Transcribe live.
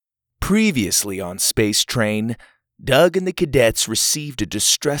Previously on Space Train, Doug and the cadets received a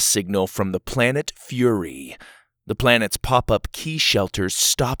distress signal from the planet Fury. The planet's pop-up key shelters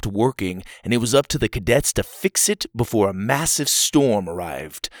stopped working, and it was up to the cadets to fix it before a massive storm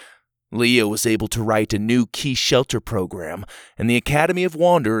arrived. Leo was able to write a new key shelter program, and the Academy of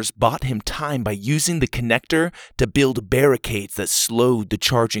Wanderers bought him time by using the connector to build barricades that slowed the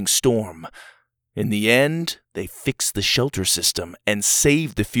charging storm. In the end, they fixed the shelter system and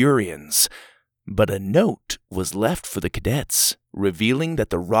saved the Furians. But a note was left for the cadets, revealing that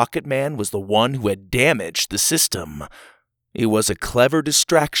the Rocket Man was the one who had damaged the system. It was a clever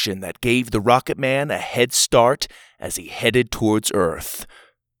distraction that gave the Rocket Man a head start as he headed towards Earth.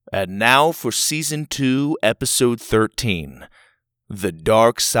 And now for Season 2, Episode 13, The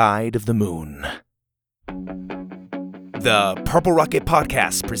Dark Side of the Moon. The Purple Rocket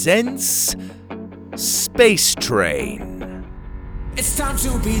Podcast presents Space Train. It's time to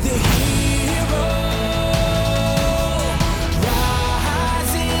be the hero.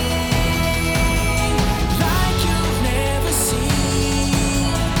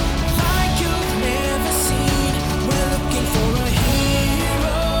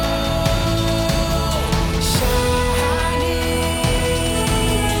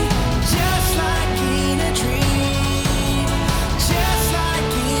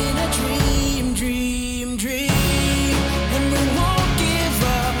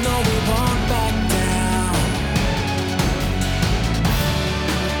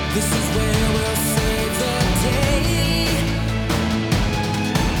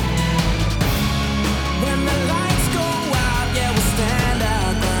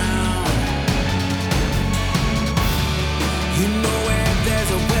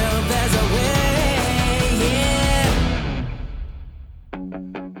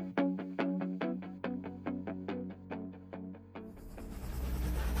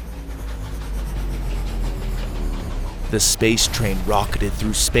 The space train rocketed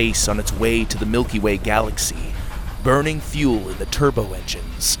through space on its way to the Milky Way galaxy, burning fuel in the turbo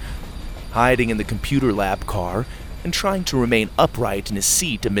engines. Hiding in the computer lab car and trying to remain upright in his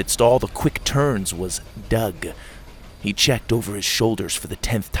seat amidst all the quick turns was Doug. He checked over his shoulders for the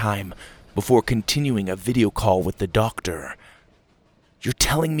 10th time before continuing a video call with the doctor. "You're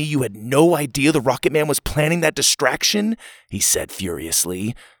telling me you had no idea the Rocket Man was planning that distraction?" he said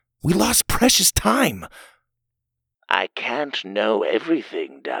furiously. "We lost precious time." "I can't know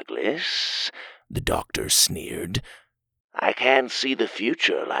everything, Douglas," the doctor sneered. "I can't see the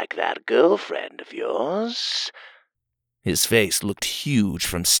future like that girlfriend of yours." His face looked huge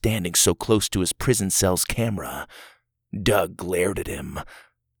from standing so close to his prison cell's camera. Doug glared at him.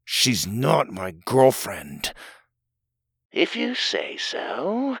 "She's not my girlfriend." "If you say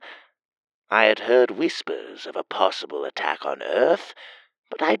so. I had heard whispers of a possible attack on Earth,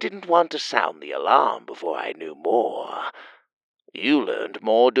 but I didn't want to sound the alarm before I knew more. You learned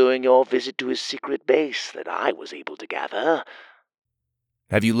more during your visit to his secret base than I was able to gather."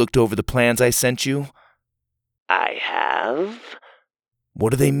 "Have you looked over the plans I sent you?" "I have."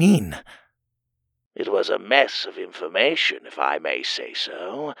 "What do they mean?" "It was a mess of information, if I may say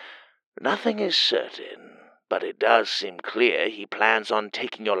so. Nothing is certain, but it does seem clear he plans on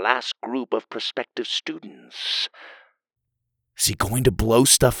taking your last group of prospective students." "Is he going to blow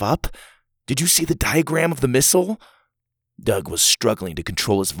stuff up? Did you see the diagram of the missile?" Doug was struggling to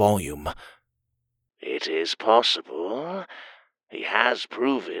control his volume. "It is possible. He has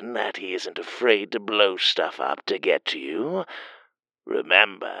proven that he isn't afraid to blow stuff up to get to you.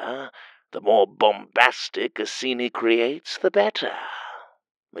 Remember, the more bombastic a scene he creates, the better.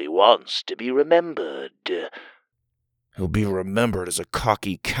 He wants to be remembered." "He'll be remembered as a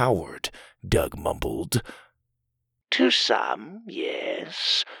cocky coward," Doug mumbled. "To some,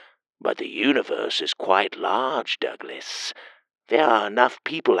 yes. But the universe is quite large, Douglas. There are enough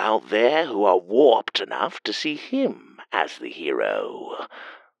people out there who are warped enough to see him as the hero."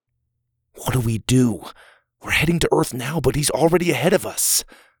 "What do we do? We're heading to Earth now, but he's already ahead of us."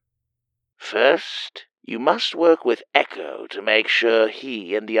 "First, you must work with Echo to make sure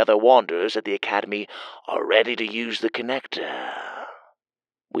he and the other Wanderers at the Academy are ready to use the connector.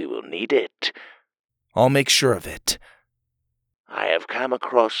 We will need it." "I'll make sure of it." "I have come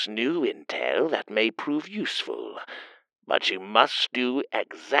across new intel that may prove useful, but you must do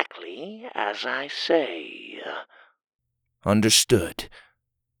exactly as I say." "Understood."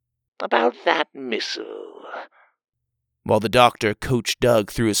 "About that missile." While the doctor coached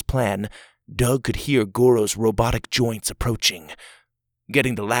Doug through his plan, Doug could hear Goro's robotic joints approaching.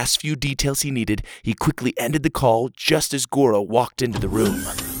 Getting the last few details he needed, he quickly ended the call just as Goro walked into the room.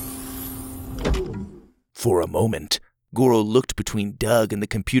 For a moment, Goro looked between Doug and the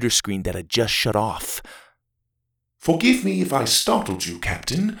computer screen that had just shut off. Forgive me if I startled you,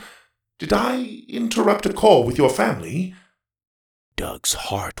 Captain. Did I interrupt a call with your family? Doug's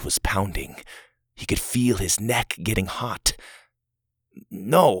heart was pounding. He could feel his neck getting hot.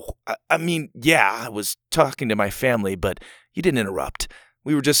 No, I mean, yeah, I was talking to my family, but you didn't interrupt.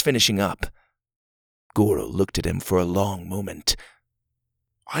 We were just finishing up. Goro looked at him for a long moment.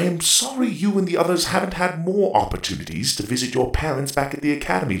 I am sorry you and the others haven't had more opportunities to visit your parents back at the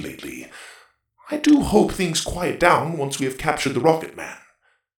academy lately. I do hope things quiet down once we have captured the Rocket Man.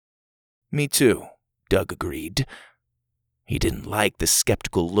 Me too, Doug agreed. He didn't like the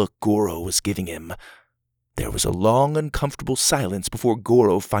skeptical look Goro was giving him. There was a long, uncomfortable silence before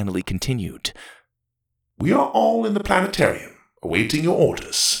Goro finally continued. We are all in the planetarium, awaiting your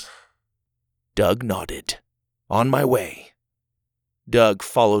orders. Doug nodded. On my way. Doug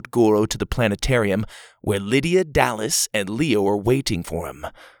followed Goro to the planetarium, where Lydia, Dallas, and Leo were waiting for him.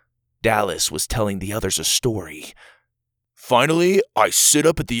 Dallas was telling the others a story. Finally, I sit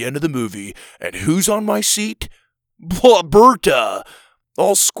up at the end of the movie, and who's on my seat? Berta!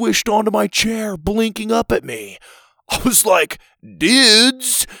 All squished onto my chair, blinking up at me. I was like,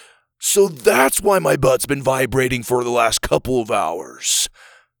 Dids! So that's why my butt's been vibrating for the last couple of hours.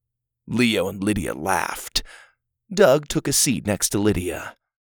 Leo and Lydia laughed. Doug took a seat next to Lydia.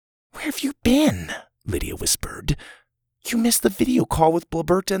 Where have you been? Lydia whispered. You missed the video call with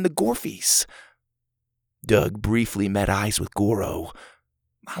Blaberta and the Gorfies. Doug briefly met eyes with Goro.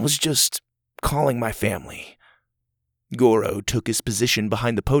 I was just calling my family. Goro took his position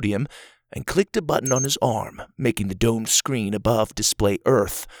behind the podium and clicked a button on his arm, making the domed screen above display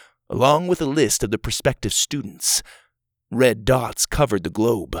Earth, along with a list of the prospective students. Red dots covered the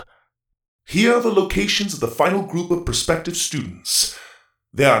globe. Here are the locations of the final group of prospective students.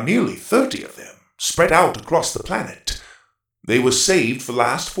 There are nearly 30 of them, spread out across the planet. They were saved for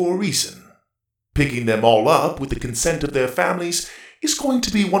last for a reason. Picking them all up with the consent of their families is going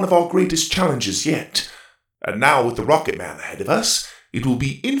to be one of our greatest challenges yet. And now with the Rocket Man ahead of us, it will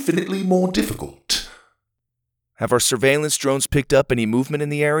be infinitely more difficult. Have our surveillance drones picked up any movement in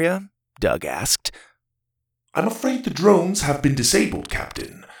the area? Doug asked. I'm afraid the drones have been disabled,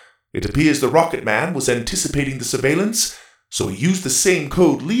 Captain. It appears the Rocket Man was anticipating the surveillance, so he used the same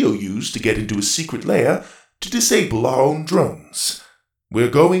code Leo used to get into his secret lair to disable our own drones. We're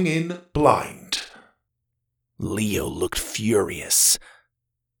going in blind. Leo looked furious.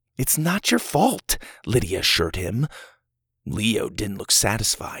 It's not your fault, Lydia assured him. Leo didn't look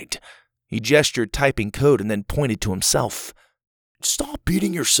satisfied. He gestured typing code and then pointed to himself. Stop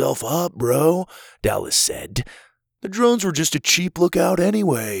beating yourself up, bro, Dallas said. The drones were just a cheap lookout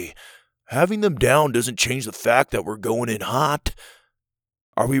anyway. Having them down doesn't change the fact that we're going in hot.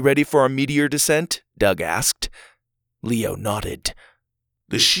 Are we ready for our meteor descent? Doug asked. Leo nodded.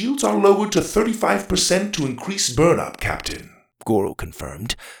 The shields are lowered to 35% to increase burn-up, Captain, Goro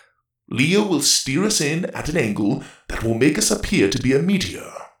confirmed. Leo will steer us in at an angle that will make us appear to be a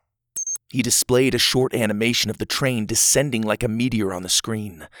meteor. He displayed a short animation of the train descending like a meteor on the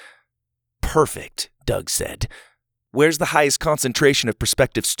screen. Perfect, Doug said. Where's the highest concentration of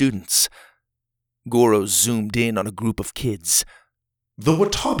prospective students? Goro zoomed in on a group of kids. The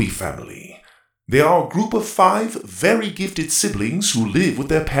Watabi family. They are a group of 5 very gifted siblings who live with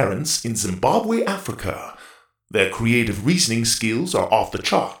their parents in Zimbabwe, Africa. Their creative reasoning skills are off the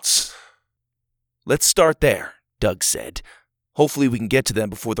charts. Let's start there, Doug said. Hopefully we can get to them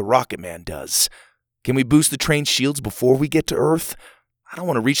before the Rocket Man does. Can we boost the train's shields before we get to Earth? I don't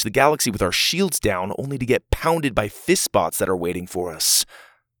want to reach the galaxy with our shields down only to get pounded by fistbots that are waiting for us.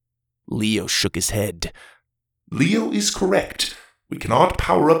 Leo shook his head. Leo is correct. We cannot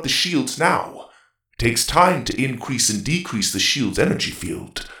power up the shields now. It takes time to increase and decrease the shield's energy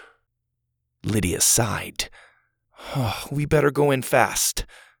field. Lydia sighed. Oh, we better go in fast.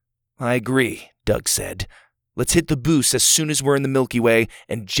 I agree, Doug said. Let's hit the boost as soon as we're in the Milky Way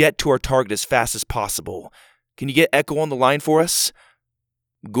and jet to our target as fast as possible. Can you get Echo on the line for us?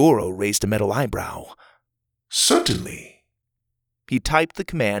 Goro raised a metal eyebrow. Certainly. He typed the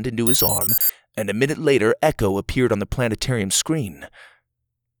command into his arm, and a minute later Echo appeared on the planetarium screen.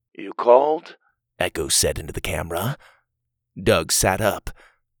 You called? Echo said into the camera. Doug sat up.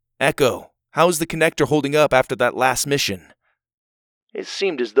 Echo, how is the connector holding up after that last mission? It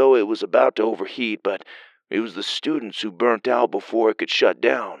seemed as though it was about to overheat, but it was the students who burnt out before it could shut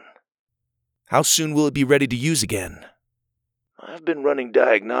down. How soon will it be ready to use again? I've been running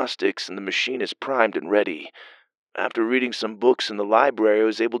diagnostics and the machine is primed and ready. After reading some books in the library, I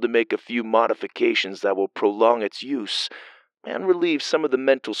was able to make a few modifications that will prolong its use and relieve some of the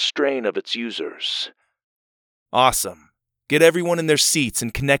mental strain of its users. Awesome. Get everyone in their seats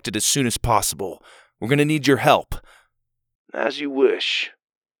and connected as soon as possible. We're going to need your help. As you wish.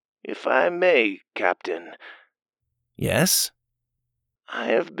 If I may, Captain. Yes? I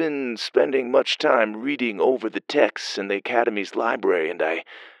have been spending much time reading over the texts in the Academy's library, and I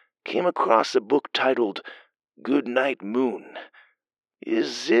came across a book titled Good Night, Moon.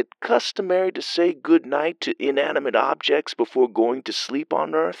 Is it customary to say good night to inanimate objects before going to sleep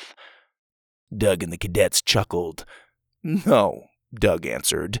on Earth? Doug and the cadets chuckled. No, Doug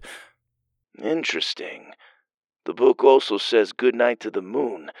answered. Interesting. The book also says good night to the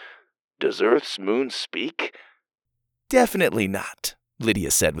moon. Does Earth's moon speak? Definitely not,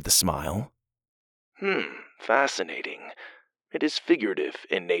 Lydia said with a smile. Fascinating. It is figurative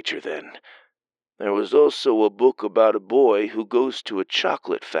in nature, then. There was also a book about a boy who goes to a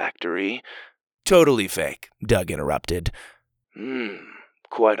chocolate factory. Totally fake, Doug interrupted.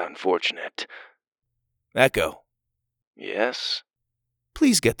 Quite unfortunate. Echo. Yes?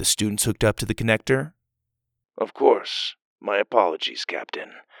 Please get the students hooked up to the connector. Of course. My apologies,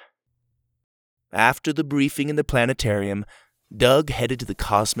 Captain. After the briefing in the planetarium, Doug headed to the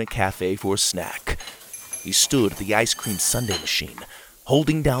Cosmic Cafe for a snack. He stood at the ice cream sundae machine,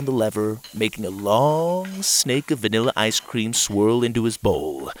 holding down the lever, making a long snake of vanilla ice cream swirl into his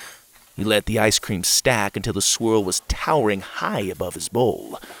bowl. He let the ice cream stack until the swirl was towering high above his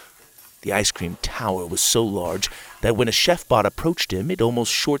bowl. The ice cream tower was so large that when a chef bot approached him, it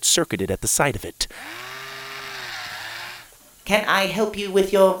almost short-circuited at the sight of it. Can I help you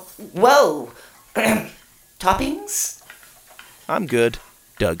with your... Whoa! Toppings? I'm good,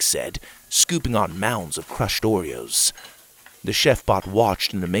 Doug said, scooping on mounds of crushed Oreos. The chef bot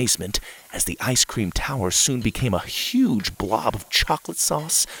watched in amazement as the ice cream tower soon became a huge blob of chocolate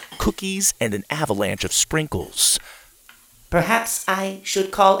sauce, cookies, and an avalanche of sprinkles. Perhaps I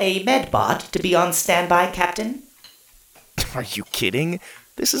should call a medbot to be on standby, Captain? Are you kidding?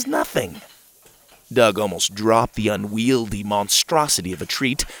 This is nothing. Doug almost dropped the unwieldy monstrosity of a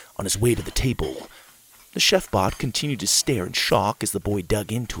treat on his way to the table. The chef bot continued to stare in shock as the boy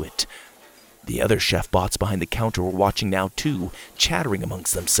dug into it. The other chef bots behind the counter were watching now too, chattering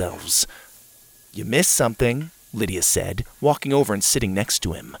amongst themselves. You missed something, Lydia said, walking over and sitting next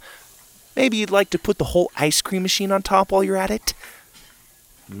to him. Maybe you'd like to put the whole ice cream machine on top while you're at it?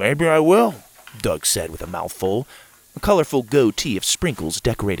 Maybe I will, Doug said with a mouthful, a colorful goatee of sprinkles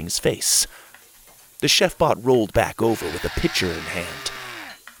decorating his face. The chef bot rolled back over with a pitcher in hand.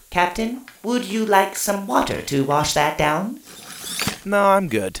 Captain, would you like some water to wash that down? No, I'm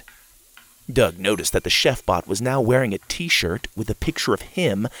good. Doug noticed that the chef bot was now wearing a t-shirt with a picture of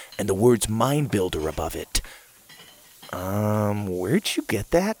him and the words Mind Builder above it. Where'd you get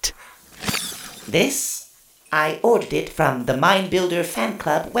that? This? I ordered it from the Mind Builder fan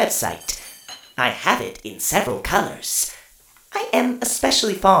club website. I have it in several colors. I am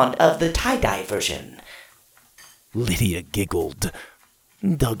especially fond of the tie-dye version. Lydia giggled.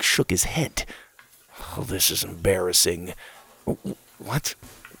 Doug shook his head. Oh, this is embarrassing. What?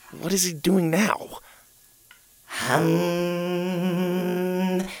 What is he doing now?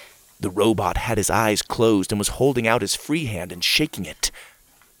 The robot had his eyes closed and was holding out his free hand and shaking it.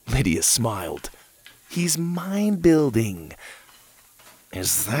 Lydia smiled. He's mind-building.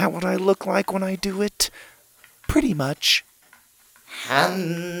 Is that what I look like when I do it? Pretty much.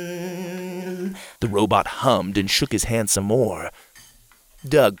 The robot hummed and shook his hand some more.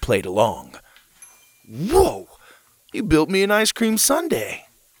 Doug played along. Whoa! You built me an ice cream sundae.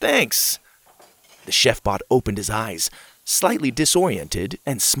 Thanks. The chef bot opened his eyes, slightly disoriented,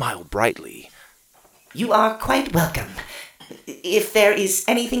 and smiled brightly. You are quite welcome. If there is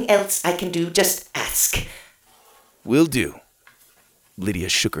anything else I can do, just ask. Will do. Lydia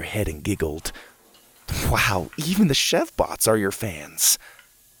shook her head and giggled. Wow, even the chef bots are your fans.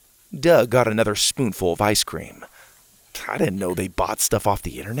 Doug got another spoonful of ice cream. I didn't know they bought stuff off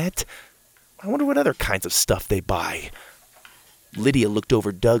the internet. I wonder what other kinds of stuff they buy. Lydia looked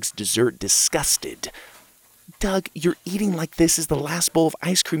over Doug's dessert disgusted. Doug, you're eating like this is the last bowl of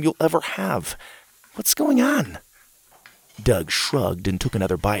ice cream you'll ever have. What's going on? Doug shrugged and took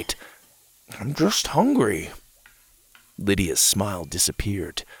another bite. I'm just hungry. Lydia's smile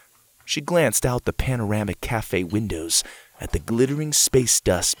disappeared. She glanced out the panoramic cafe windows at the glittering space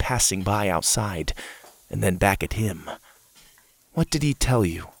dust passing by outside, and then back at him. What did he tell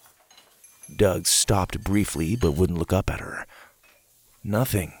you? Doug stopped briefly but wouldn't look up at her.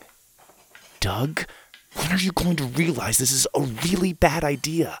 Nothing. Doug, when are you going to realize this is a really bad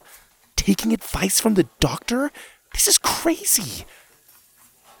idea? Taking advice from the doctor? This is crazy.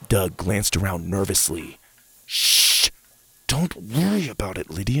 Doug glanced around nervously. Shh! Don't worry about it,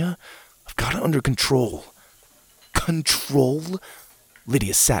 Lydia. I've got it under control. control?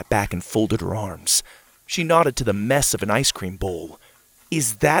 Lydia sat back and folded her arms. She nodded to the mess of an ice cream bowl.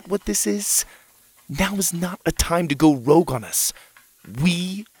 Is that what this is? Now is not a time to go rogue on us.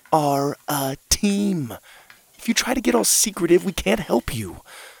 We are a team. If you try to get all secretive, we can't help you.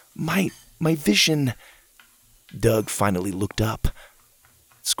 My vision... Doug finally looked up.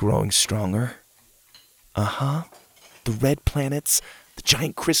 It's growing stronger. Uh-huh. The red planets, the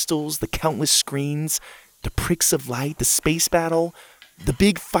giant crystals, the countless screens, the pricks of light, the space battle, the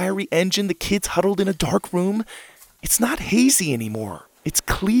big fiery engine, the kids huddled in a dark room. It's not hazy anymore. It's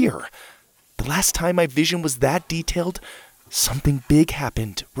clear. The last time my vision was that detailed, something big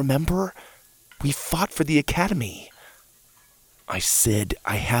happened, remember? We fought for the Academy. I said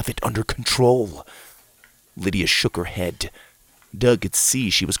I have it under control. Lydia shook her head. Doug could see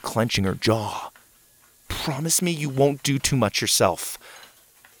she was clenching her jaw. Promise me you won't do too much yourself.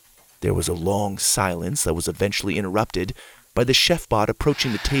 There was a long silence that was eventually interrupted by the chef-bot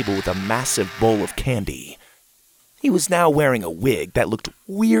approaching the table with a massive bowl of candy. He was now wearing a wig that looked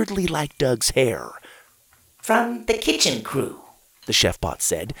weirdly like Doug's hair. From the kitchen crew, The chef-bot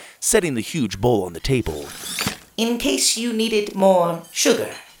said, setting the huge bowl on the table. in case you needed more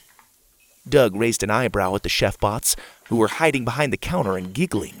sugar. Doug raised an eyebrow at the chef-bots, who were hiding behind the counter and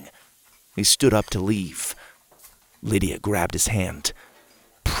giggling. He stood up to leave. Lydia grabbed his hand.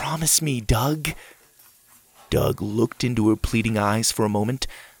 Promise me, Doug. Doug looked into her pleading eyes for a moment,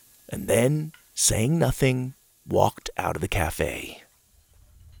 and then, saying nothing, walked out of the cafe.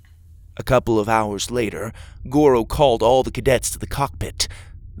 A couple of hours later, Goro called all the cadets to the cockpit.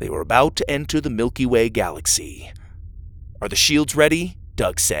 They were about to enter the Milky Way galaxy. Are the shields ready?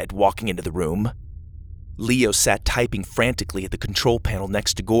 Doug said, walking into the room. Leo sat typing frantically at the control panel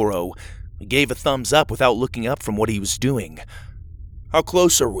next to Goro. He gave a thumbs up without looking up from what he was doing. How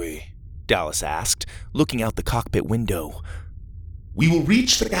close are we? Dallas asked, looking out the cockpit window. We will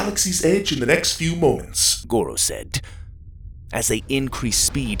reach the galaxy's edge in the next few moments, Goro said. As they increased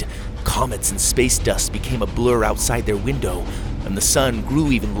speed, comets and space dust became a blur outside their window, and the sun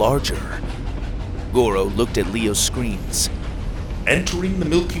grew even larger. Goro looked at Leo's screens. Entering the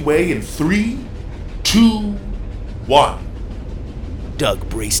Milky Way in 3, 2, 1. Doug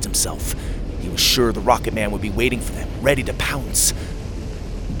braced himself. He was sure the Rocket Man would be waiting for them, ready to pounce.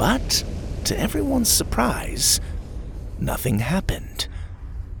 But, to everyone's surprise, nothing happened.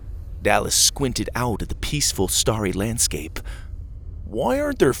 Dallas squinted out at the peaceful, starry landscape. Why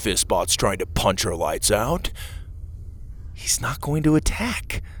aren't there fistbots trying to punch our lights out? He's not going to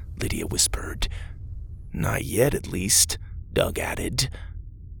attack, Lydia whispered. Not yet, at least, Doug added.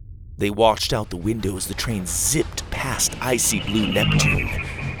 They watched out the window as the train zipped past icy blue Neptune.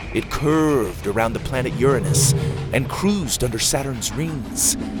 It curved around the planet Uranus and cruised under Saturn's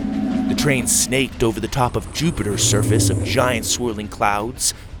rings. The train snaked over the top of Jupiter's surface of giant swirling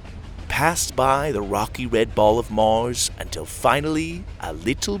clouds, passed by the rocky red ball of Mars until finally a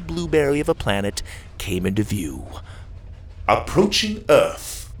little blueberry of a planet came into view. Approaching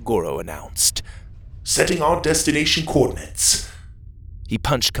Earth, Goro announced. Setting our destination coordinates. He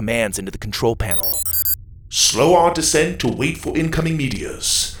punched commands into the control panel. Slow our descent to wait for incoming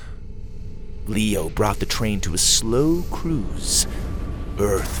meteors. Leo brought the train to a slow cruise.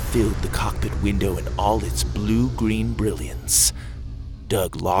 Earth filled the cockpit window in all its blue-green brilliance.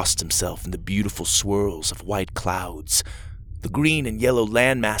 Doug lost himself in the beautiful swirls of white clouds, the green and yellow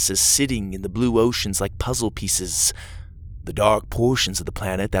landmasses sitting in the blue oceans like puzzle pieces, the dark portions of the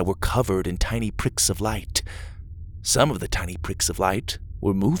planet that were covered in tiny pricks of light. Some of the tiny pricks of light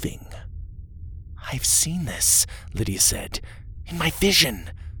were moving. I've seen this, Lydia said, in my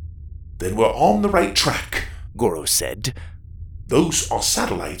vision. Then we're on the right track, Goro said. Those are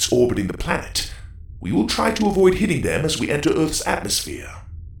satellites orbiting the planet. We will try to avoid hitting them as we enter Earth's atmosphere.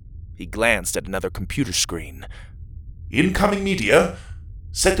 He glanced at another computer screen. Incoming meteor.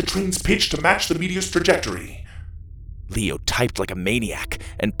 Set the train's pitch to match the meteor's trajectory. Leo typed like a maniac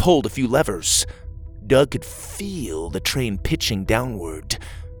and pulled a few levers. Doug could feel the train pitching downward.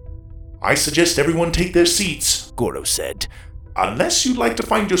 I suggest everyone take their seats, Goro said. Unless you'd like to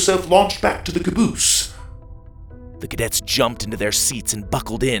find yourself launched back to the caboose. The cadets jumped into their seats and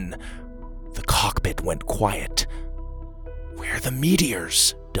buckled in. The cockpit went quiet. Where are the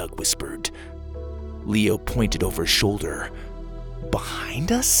meteors? Doug whispered. Leo pointed over his shoulder.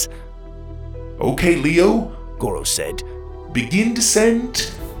 Behind us? Okay, Leo, Goro said. Begin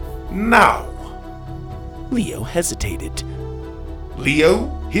descent now. Leo hesitated. Leo,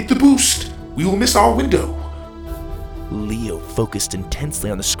 hit the boost. We will miss our window. Leo focused intensely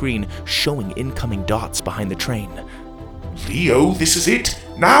on the screen, showing incoming dots behind the train. Leo, this is it.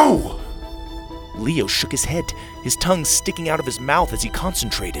 Now! Leo shook his head, his tongue sticking out of his mouth as he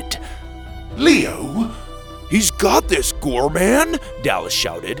concentrated. Leo? "He's got this, Gorman!" Dallas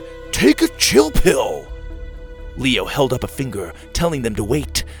shouted. "Take a chill pill!" Leo held up a finger, telling them to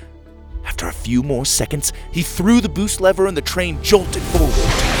wait. After a few more seconds, he threw the boost lever and the train jolted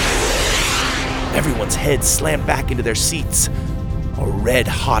forward. Everyone's heads slammed back into their seats. A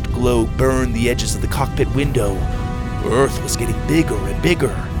red-hot glow burned the edges of the cockpit window. Earth was getting bigger and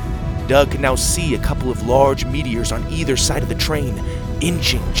bigger. Doug could now see a couple of large meteors on either side of the train,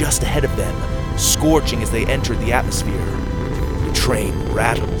 inching just ahead of them, scorching as they entered the atmosphere. The train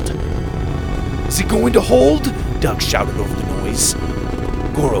rattled. "Is he going to hold?" Doug shouted over the noise.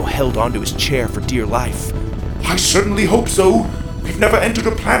 Goro held onto his chair for dear life. I certainly hope so. We've never entered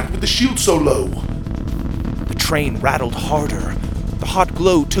a planet with the shield so low. The train rattled harder. The hot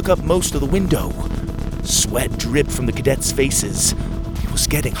glow took up most of the window. Sweat dripped from the cadets' faces. It was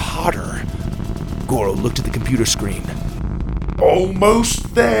getting hotter. Goro looked at the computer screen.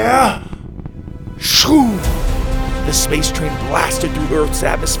 Almost there. Shoo! The space train blasted through Earth's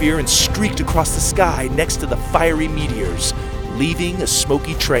atmosphere and streaked across the sky next to the fiery meteors, leaving a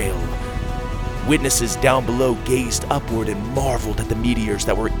smoky trail. Witnesses down below gazed upward and marveled at the meteors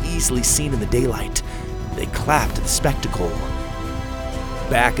that were easily seen in the daylight. They clapped at the spectacle.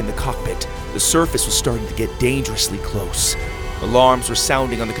 Back in the cockpit, the surface was starting to get dangerously close. Alarms were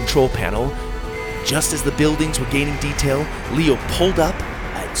sounding on the control panel. Just as the buildings were gaining detail, Leo pulled up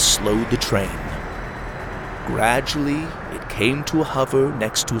and slowed the train. Gradually, it came to a hover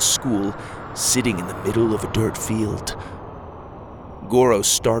next to a school, sitting in the middle of a dirt field. Goro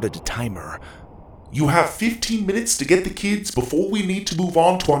started a timer. You have 15 minutes to get the kids before we need to move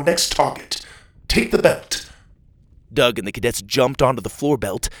on to our next target. Take the belt. Doug and the cadets jumped onto the floor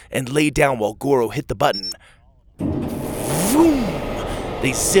belt and lay down while Goro hit the button. Vroom!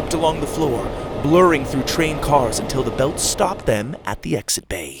 They zipped along the floor, blurring through train cars until the belt stopped them at the exit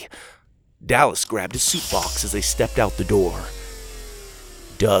bay. Dallas grabbed his suit box as they stepped out the door.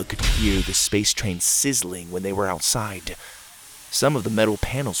 Doug could hear the space train sizzling when they were outside. Some of the metal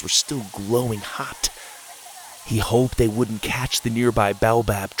panels were still glowing hot. He hoped they wouldn't catch the nearby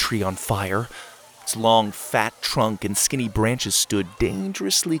baobab tree on fire. Its long, fat trunk and skinny branches stood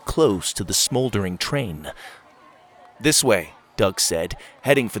dangerously close to the smoldering train. "This way," Doug said,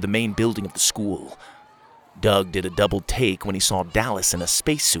 heading for the main building of the school. Doug did a double take when he saw Dallas in a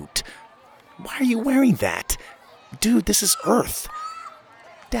spacesuit. "Why are you wearing that? Dude, this is Earth."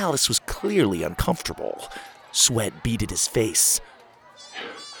 Dallas was clearly uncomfortable. Sweat beaded his face.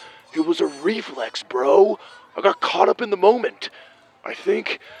 "It was a reflex, bro. I got caught up in the moment. I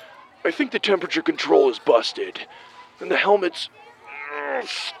think the temperature control is busted. And the helmet's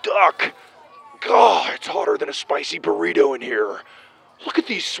stuck. God, it's hotter than a spicy burrito in here. Look at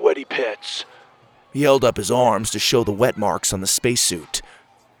these sweaty pits." He held up his arms to show the wet marks on the spacesuit.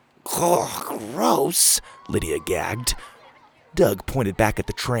 Oh, gross, Lydia gagged. Doug pointed back at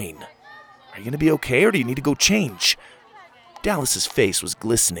the train. "Are you going to be okay, or do you need to go change?" Dallas's face was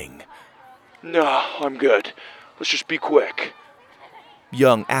glistening. "Nah, I'm good. Let's just be quick."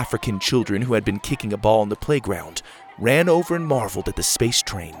 Young African children who had been kicking a ball in the playground ran over and marveled at the space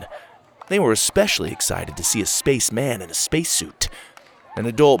train. They were especially excited to see a spaceman in a spacesuit. An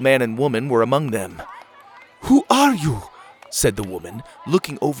adult man and woman were among them. "Who are you?" said the woman,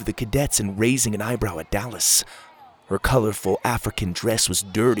 looking over the cadets and raising an eyebrow at Dallas. Her colorful African dress was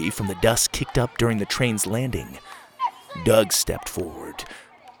dirty from the dust kicked up during the train's landing. Doug stepped forward.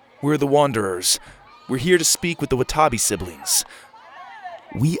 "We're the Wanderers. We're here to speak with the Watabi siblings."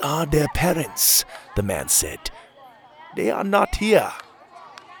 "We are their parents," the man said. "They are not here."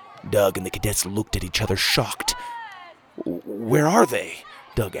 Doug and the cadets looked at each other shocked. "Where are they?"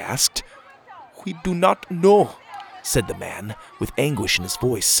 Doug asked. "We do not know," said the man, with anguish in his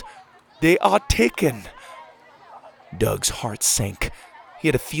voice. "They are taken." Doug's heart sank. He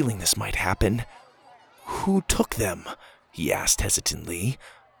had a feeling this might happen. "Who took them?" he asked hesitantly.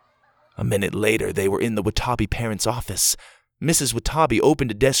 A minute later, they were in the Watabi parents' office. Mrs. Watabi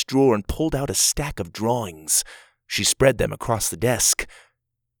opened a desk drawer and pulled out a stack of drawings. She spread them across the desk.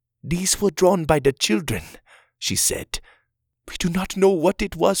 "These were drawn by the children," she said. "We do not know what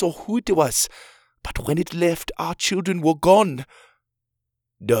it was or who it was, but when it left, our children were gone."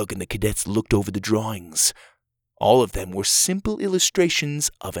 Doug and the cadets looked over the drawings. All of them were simple illustrations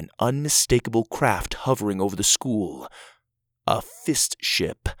of an unmistakable craft hovering over the school. A fist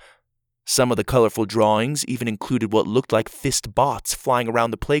ship. Some of the colorful drawings even included what looked like fist bots flying around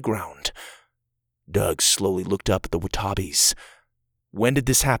the playground. Doug slowly looked up at the Watabis. "When did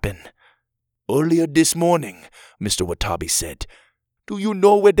this happen?" "Earlier this morning," Mr. Watabi said. "Do you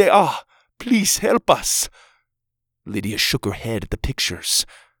know where they are? Please help us. Lydia shook her head at the pictures.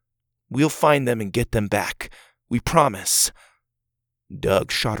 We'll find them and get them back. We promise.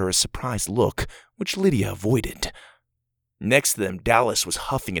 Doug shot her a surprised look, which Lydia avoided. Next to them, Dallas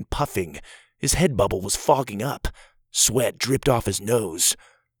was huffing and puffing. His head bubble was fogging up. Sweat dripped off his nose.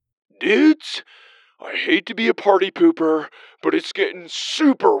 Dudes, I hate to be a party pooper, but it's getting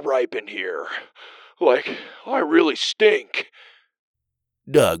super ripe in here. Like, I really stink.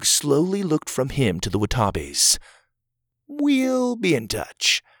 Doug slowly looked from him to the Watabes. We'll be in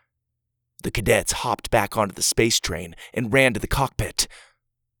touch. The cadets hopped back onto the space train and ran to the cockpit.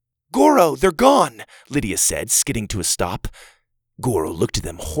 Goro, they're gone, Lydia said, skidding to a stop. Goro looked at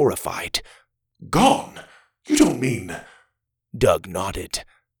them horrified. Gone? You don't mean... Doug nodded.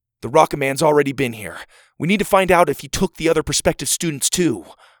 The Rocket Man's already been here. We need to find out if he took the other prospective students too.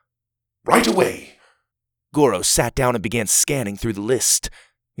 Right away. Goro sat down and began scanning through the list.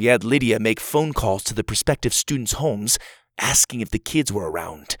 He had Lydia make phone calls to the prospective students' homes, asking if the kids were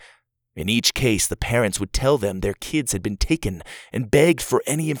around. In each case, the parents would tell them their kids had been taken and begged for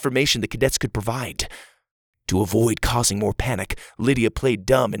any information the cadets could provide. To avoid causing more panic, Lydia played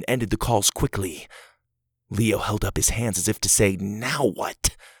dumb and ended the calls quickly. Leo held up his hands as if to say, "Now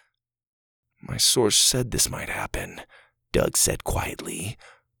what?" My source said this might happen, Doug said quietly.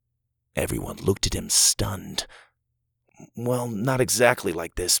 Everyone looked at him stunned. Well, not exactly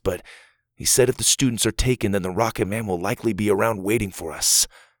like this, but he said if the students are taken, then the Rocket Man will likely be around waiting for us.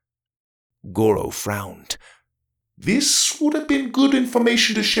 Goro frowned. This would have been good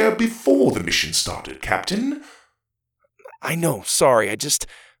information to share before the mission started, Captain. I know, sorry, I just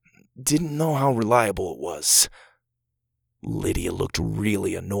didn't know how reliable it was. Lydia looked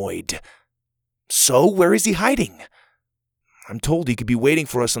really annoyed. So, where is he hiding? I'm told he could be waiting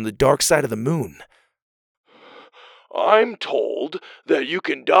for us on the dark side of the moon. I'm told that you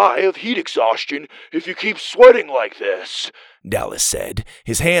can die of heat exhaustion if you keep sweating like this, Dallas said,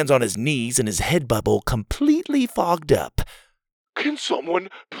 his hands on his knees and his head bubble completely fogged up. Can someone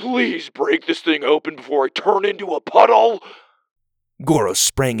please break this thing open before I turn into a puddle? Goro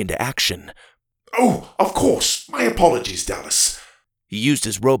sprang into action. Oh, of course. My apologies, Dallas. He used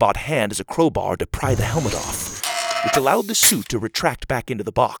his robot hand as a crowbar to pry the helmet off, which allowed the suit to retract back into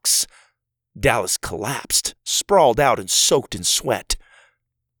the box. Dallas collapsed, sprawled out and soaked in sweat.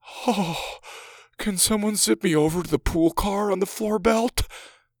 Oh, can someone zip me over to the pool car on the floor belt?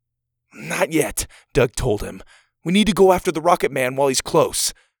 Not yet, Doug told him. We need to go after the Rocket Man while he's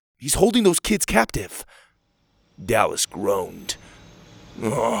close. He's holding those kids captive. Dallas groaned.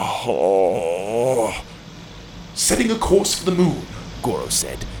 Oh. Setting a course for the moon, Goro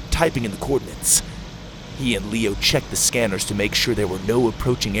said, typing in the coordinates. He and Leo checked the scanners to make sure there were no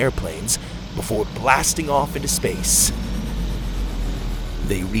approaching airplanes before blasting off into space.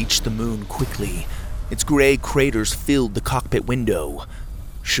 They reached the moon quickly. Its gray craters filled the cockpit window.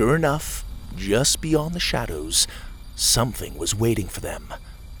 Sure enough, just beyond the shadows, something was waiting for them.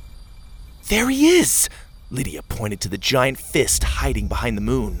 There he is! Lydia pointed to the giant fist hiding behind the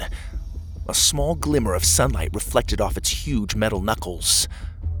moon. A small glimmer of sunlight reflected off its huge metal knuckles.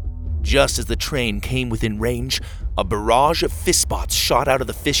 Just as the train came within range, a barrage of fist spots shot out of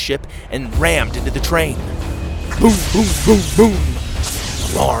the fist ship and rammed into the train. Boom, boom, boom, boom!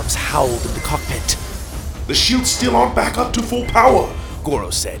 Alarms howled in the cockpit. The shields still aren't back up to full power, Goro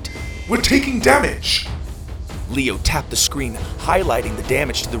said. We're taking damage. Leo tapped the screen, highlighting the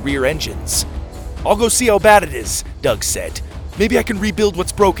damage to the rear engines. I'll go see how bad it is, Doug said. Maybe I can rebuild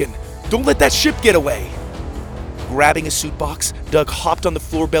what's broken. Don't let that ship get away. Grabbing a suit box, Doug hopped on the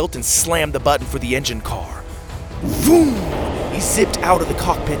floor belt and slammed the button for the engine car. Vroom! He zipped out of the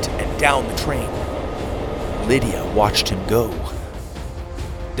cockpit and down the train. Lydia watched him go.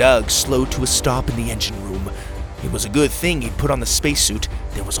 Doug slowed to a stop in the engine room. It was a good thing he'd put on the spacesuit.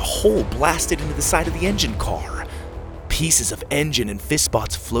 There was a hole blasted into the side of the engine car. Pieces of engine and fist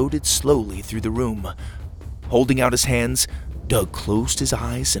spots floated slowly through the room. Holding out his hands, Doug closed his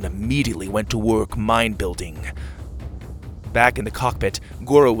eyes and immediately went to work mind building. Back in the cockpit,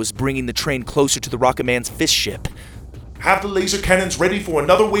 Goro was bringing the train closer to the Rocket Man's fist ship. Have the laser cannons ready for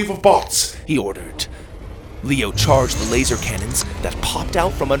another wave of bots, he ordered. Leo charged the laser cannons that popped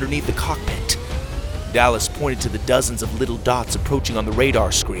out from underneath the cockpit. Dallas pointed to the dozens of little dots approaching on the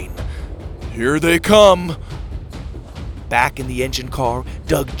radar screen. Here they come! Back in the engine car,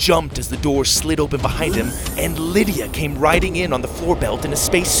 Doug jumped as the door slid open behind him, and Lydia came riding in on the floor belt in a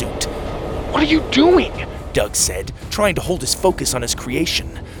spacesuit. What are you doing? Doug said, trying to hold his focus on his creation.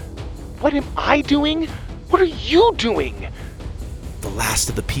 What am I doing? What are you doing? The last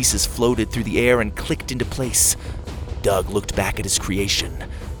of the pieces floated through the air and clicked into place. Doug looked back at his creation.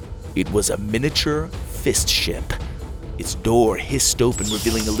 It was a miniature fist ship. Its door hissed open,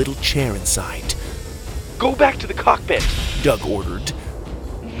 revealing a little chair inside. Go back to the cockpit. Doug ordered.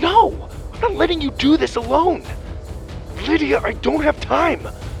 No! I'm not letting you do this alone. Lydia, I don't have time.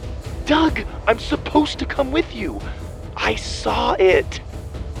 Doug, I'm supposed to come with you. I saw it.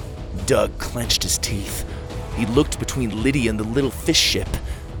 Doug clenched his teeth. He looked between Lydia and the little fish ship.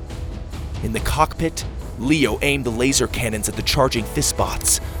 In the cockpit, Leo aimed the laser cannons at the charging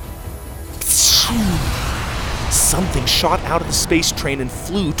fistbots. Something shot out of the space train and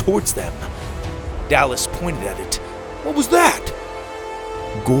flew towards them. Dallas pointed at it. What was that?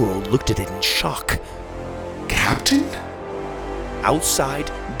 Goro looked at it in shock. Captain? Outside,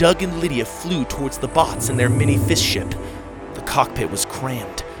 Doug and Lydia flew towards the bots in their mini fist ship. The cockpit was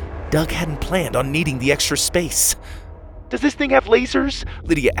crammed. Doug hadn't planned on needing the extra space. Does this thing have lasers?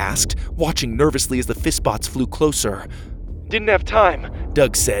 Lydia asked, watching nervously as the fistbots flew closer. Didn't have time.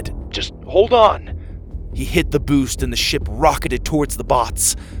 Doug said. Just hold on. He hit the boost and the ship rocketed towards the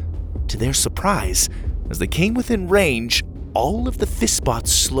bots. To their surprise, as they came within range, all of the fistbots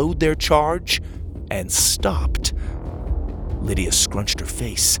slowed their charge and stopped. Lydia scrunched her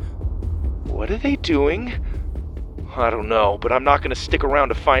face. What are they doing? I don't know, but I'm not going to stick around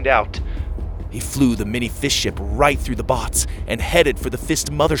to find out. He flew the mini fist ship right through the bots and headed for the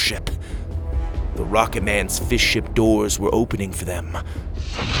fist mothership. The Rocket Man's fist ship doors were opening for them.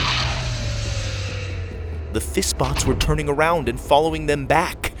 The fistbots were turning around and following them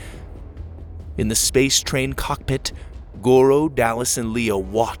back. In the space train cockpit, Goro, Dallas, and Leo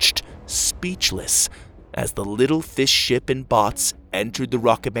watched, speechless, as the little fish ship and bots entered the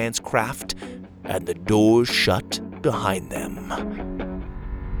Rocket Man's craft and the doors shut behind them.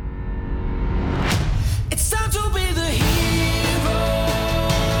 It's time to be the hero.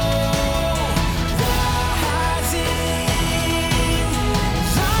 Rising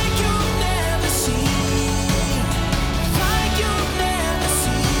like you've never seen. Like you've never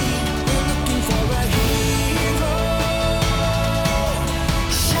seen. We're looking for a hero.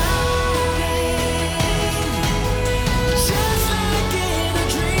 Shining just like in a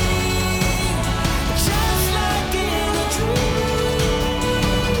dream. Just like in a dream.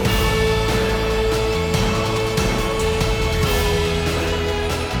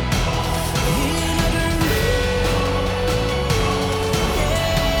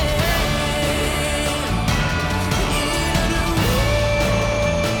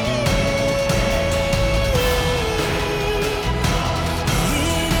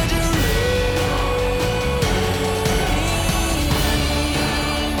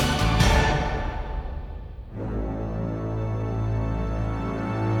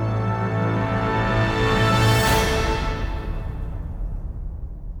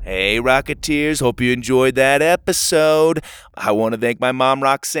 Hey Rocketeers, hope you enjoyed that episode. I want to thank my mom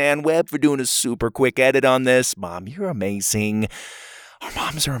Roxanne Webb for doing a super quick edit on this. Mom, you're amazing. Our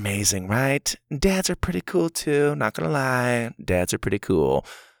moms are amazing, right? Dads are pretty cool too, not gonna lie. Dads are pretty cool.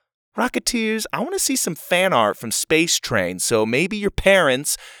 Rocketeers, I want to see some fan art from Space Train, so maybe your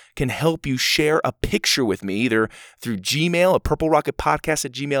parents can help you share a picture with me, either through Gmail at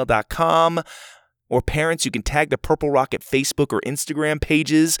purplerocketpodcast@gmail.com, or parents, you can tag the Purple Rocket Facebook or Instagram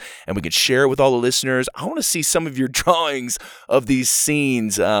pages, and we can share it with all the listeners. I want to see some of your drawings of these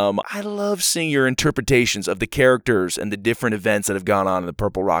scenes. I love seeing your interpretations of the characters and the different events that have gone on in the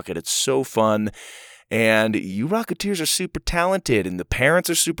Purple Rocket. It's so fun. And you Rocketeers are super talented, and the parents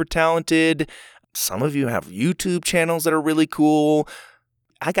are super talented. Some of you have YouTube channels that are really cool.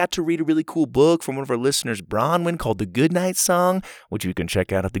 I got to read a really cool book from one of our listeners, Bronwyn, called The Goodnight Song, which you can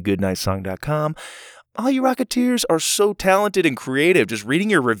check out at thegoodnightsong.com. All you Rocketeers are so talented and creative. Just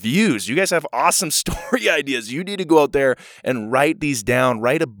reading your reviews. You guys have awesome story ideas. You need to go out there and write these down.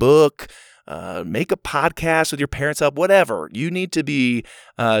 Write a book. Make a podcast with your parents' help. Whatever. You need to be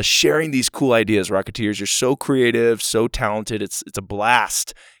sharing these cool ideas, Rocketeers. You're so creative, so talented. It's a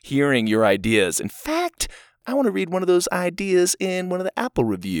blast hearing your ideas. In fact, I want to read one of those ideas in one of the Apple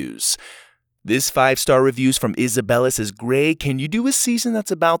reviews. This 5-star review is from Isabella. Says, Gray, can you do a season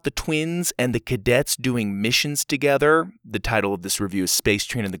that's about the twins and the cadets doing missions together? The title of this review is Space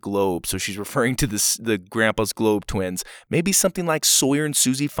Train and the Globe, so she's referring to the Grandpa's Globe twins. Maybe something like Sawyer and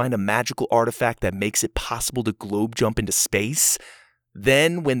Susie find a magical artifact that makes it possible to globe jump into space.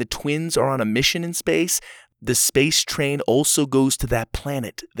 Then, when the twins are on a mission in space, the space train also goes to that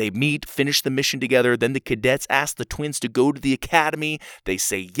planet. They meet, finish the mission together. Then the cadets ask the twins to go to the academy. They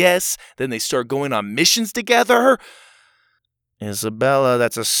say yes. Then they start going on missions together. Isabella,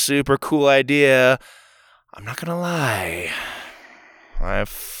 that's a super cool idea. I'm not going to lie.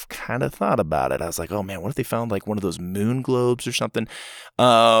 I've kind of thought about it. I was like, oh man, what if they found like one of those moon globes or something?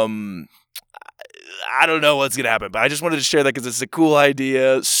 I don't know what's going to happen, but I just wanted to share that because it's a cool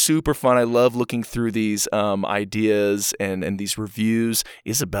idea, super fun. I love looking through these ideas and these reviews.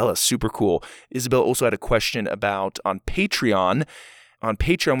 Isabella, super cool. Isabella also had a question about on Patreon. On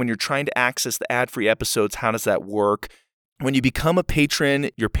Patreon, when you're trying to access the ad-free episodes, how does that work? When you become a patron,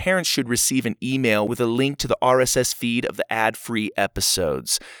 your parents should receive an email with a link to the RSS feed of the ad-free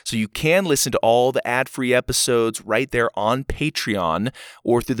episodes. So you can listen to all the ad-free episodes right there on Patreon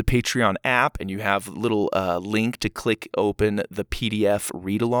or through the Patreon app, and you have a little link to click open the PDF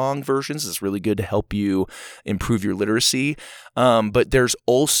read-along versions. It's really good to help you improve your literacy. But there's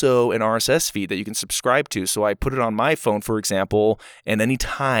also an RSS feed that you can subscribe to. So I put it on my phone, for example, and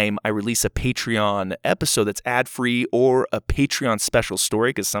anytime I release a Patreon episode that's ad-free or a Patreon special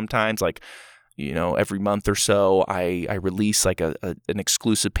story, because sometimes like, you know, every month or so I release like an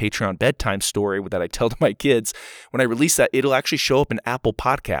exclusive Patreon bedtime story that I tell to my kids. When I release that, it'll actually show up in Apple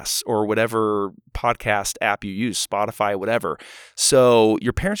Podcasts or whatever podcast app you use, Spotify, whatever. So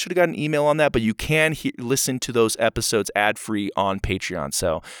your parents should have got an email on that, but you can listen to those episodes ad-free on Patreon.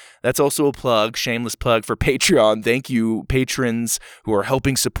 So that's also a plug, shameless plug for Patreon. Thank you, patrons who are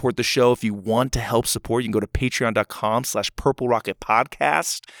helping support the show. If you want to help support, you can go to patreon.com/Purple Rocket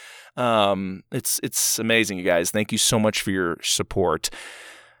Podcast. It's amazing, you guys. Thank you so much for your support.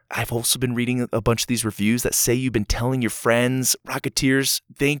 I've also been reading a bunch of these reviews that say you've been telling your friends. Rocketeers,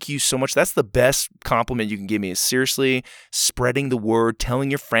 thank you so much. That's the best compliment you can give me, is seriously spreading the word,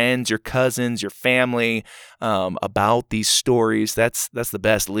 telling your friends, your cousins, your family about these stories. That's the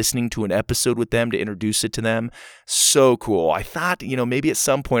best. Listening to an episode with them to introduce it to them. So cool. I thought, maybe at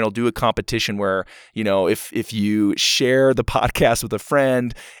some point I'll do a competition where, if you share the podcast with a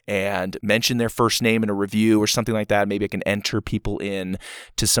friend and mention their first name in a review or something like that, maybe I can enter people in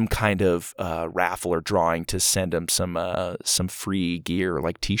to some kind of raffle or drawing to send them some free gear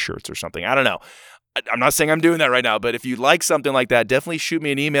like t-shirts or something. I don't know. I'm not saying I'm doing that right now, but if you like something like that, definitely shoot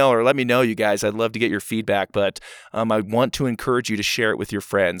me an email or let me know, you guys. I'd love to get your feedback, but I want to encourage you to share it with your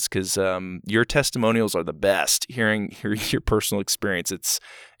friends because your testimonials are the best. Hearing your personal experience,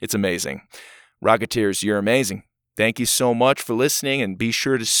 it's amazing. Rocketeers, you're amazing. Thank you so much for listening, and be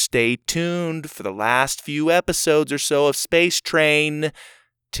sure to stay tuned for the last few episodes or so of Space Train.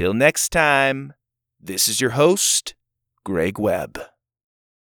 Till next time, this is your host, Greg Webb.